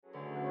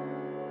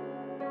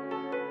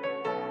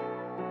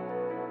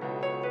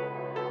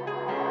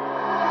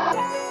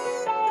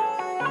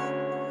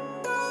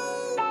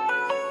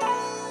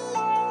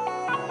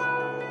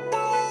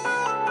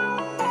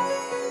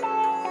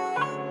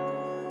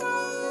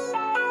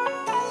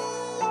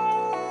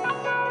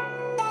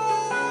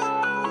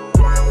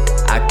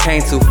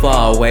came too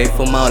far away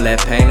from all that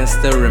pain and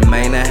still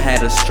remain. I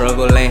had a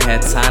struggle, ain't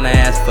had time to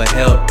ask for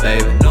help,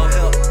 baby.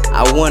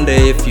 I wonder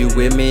if you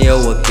with me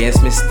or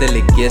against me, still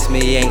against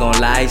me. Ain't gon'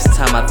 lie, each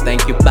time I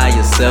think you by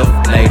yourself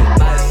later.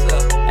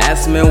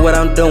 Ask me what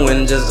I'm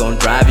doing, just gon'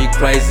 drive you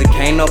crazy.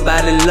 Can't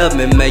nobody love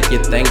me, make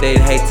you think they'd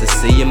hate to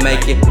see you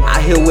make it.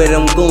 I here with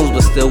them goons,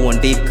 but still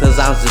one deep, cause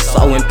I'm just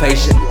so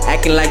impatient.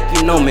 Acting like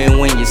you know me,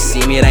 when you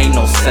see me, it ain't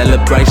no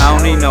celebration. I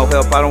don't need no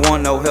help, I don't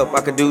want no help. I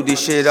could do this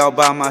shit all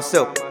by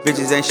myself.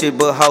 Bitches ain't shit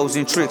but hoes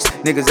and tricks.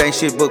 Niggas ain't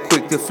shit but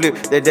quick to flip.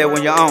 They there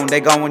when you're on, they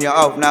gone when you're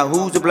off. Now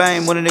who's to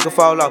blame when a nigga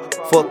fall off?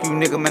 Fuck you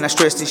nigga, man, I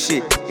stress this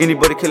shit.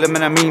 Anybody kill him,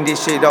 man, I mean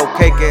this shit. Oh,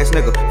 cake ass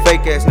nigga,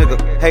 fake ass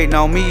nigga. Hating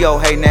on me, oh,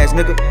 hating ass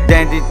nigga.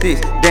 Dan did this,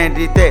 Dan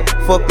did that.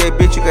 Fuck that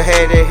bitch, you can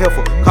have that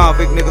heifer.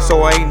 Convict nigga,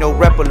 so I ain't no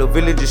rapper. The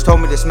village just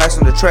told me to smash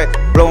on the track.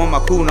 Blowing my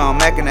cool, now I'm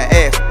macking the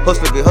ass.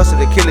 Hustler get hustle,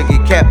 the killer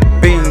get capped.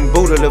 Being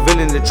Buddha, the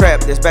villain, the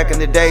trap. That's back in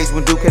the days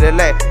when Duke had a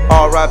lack.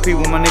 R.I.P.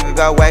 when my nigga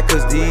got whacked,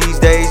 cause these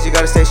days you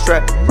gotta stay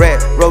strapped.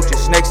 Rat, roaches,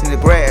 snakes in the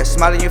grass.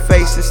 Smile in your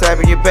face and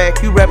slapping your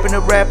back. You rapping the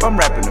rap, I'm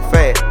rapping the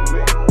fat.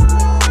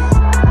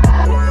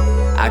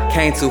 I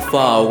came too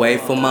far away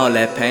from all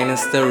that pain and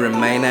still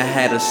remain. I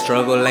had a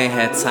struggle, ain't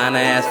had time to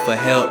ask for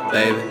help,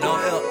 baby.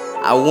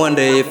 I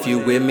wonder if you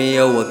with me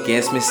or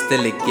against me,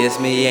 still against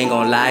me. Ain't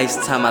gon' lie, each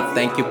time I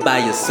think you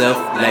by yourself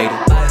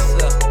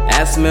later.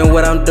 Ask me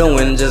what I'm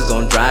doing, just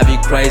gon' drive you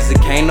crazy.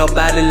 Can't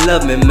nobody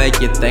love me, make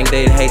you think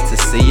they'd hate to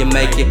see you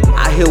make it.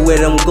 I here with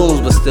them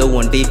goons, but still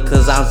one deep,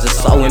 cause I'm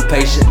just so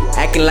impatient.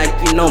 Acting like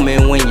you know me,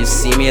 when you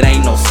see me, it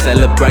ain't no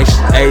celebration.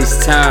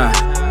 Ace time,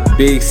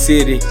 big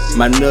city,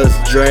 my nuts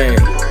drag.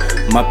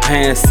 My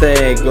pants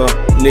sag up,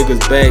 niggas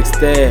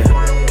backstab.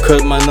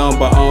 Cause my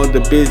number on the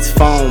bitch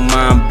phone,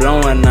 mind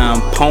blowing.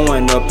 I'm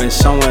pulling up and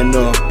showing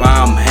up,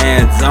 I'm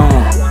hands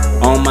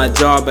on my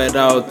job at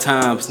all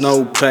times.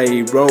 No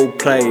play, role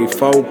play,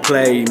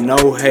 foreplay.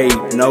 No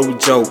hate, no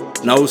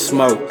joke, no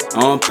smoke.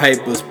 On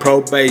papers,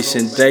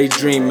 probation,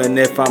 daydreaming.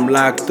 If I'm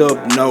locked up,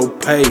 no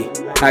pay.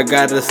 I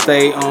gotta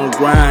stay on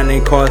grind,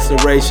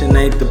 incarceration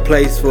ain't the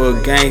place for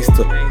a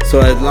gangster. So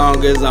as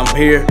long as I'm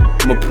here,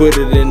 I'ma put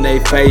it in they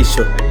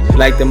facial.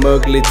 Like them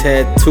ugly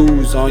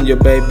tattoos on your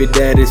baby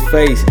daddy's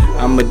face.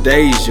 I'm a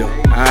danger,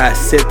 I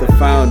set the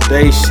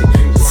foundation.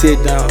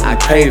 Sit down. I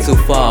came too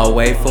far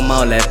away from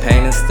all that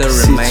pain and still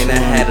remain. I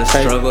had a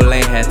struggle,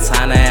 ain't had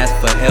time to ask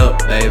for help,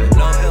 baby.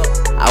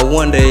 I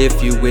wonder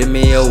if you with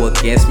me or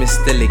against me,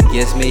 still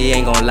against me.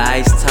 Ain't gon' lie,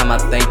 each time I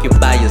think you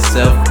by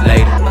yourself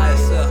later.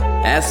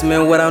 Ask me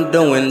what I'm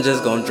doing,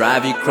 just gon'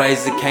 drive you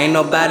crazy. Can't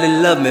nobody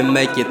love me,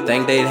 make you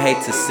think they'd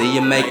hate to see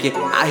you make it.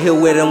 I here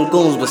with them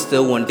goons, but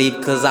still one deep,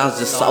 cause I'm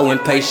just so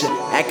impatient.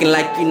 Acting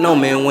like you know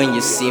me, when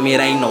you see me, it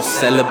ain't no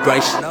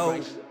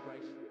celebration.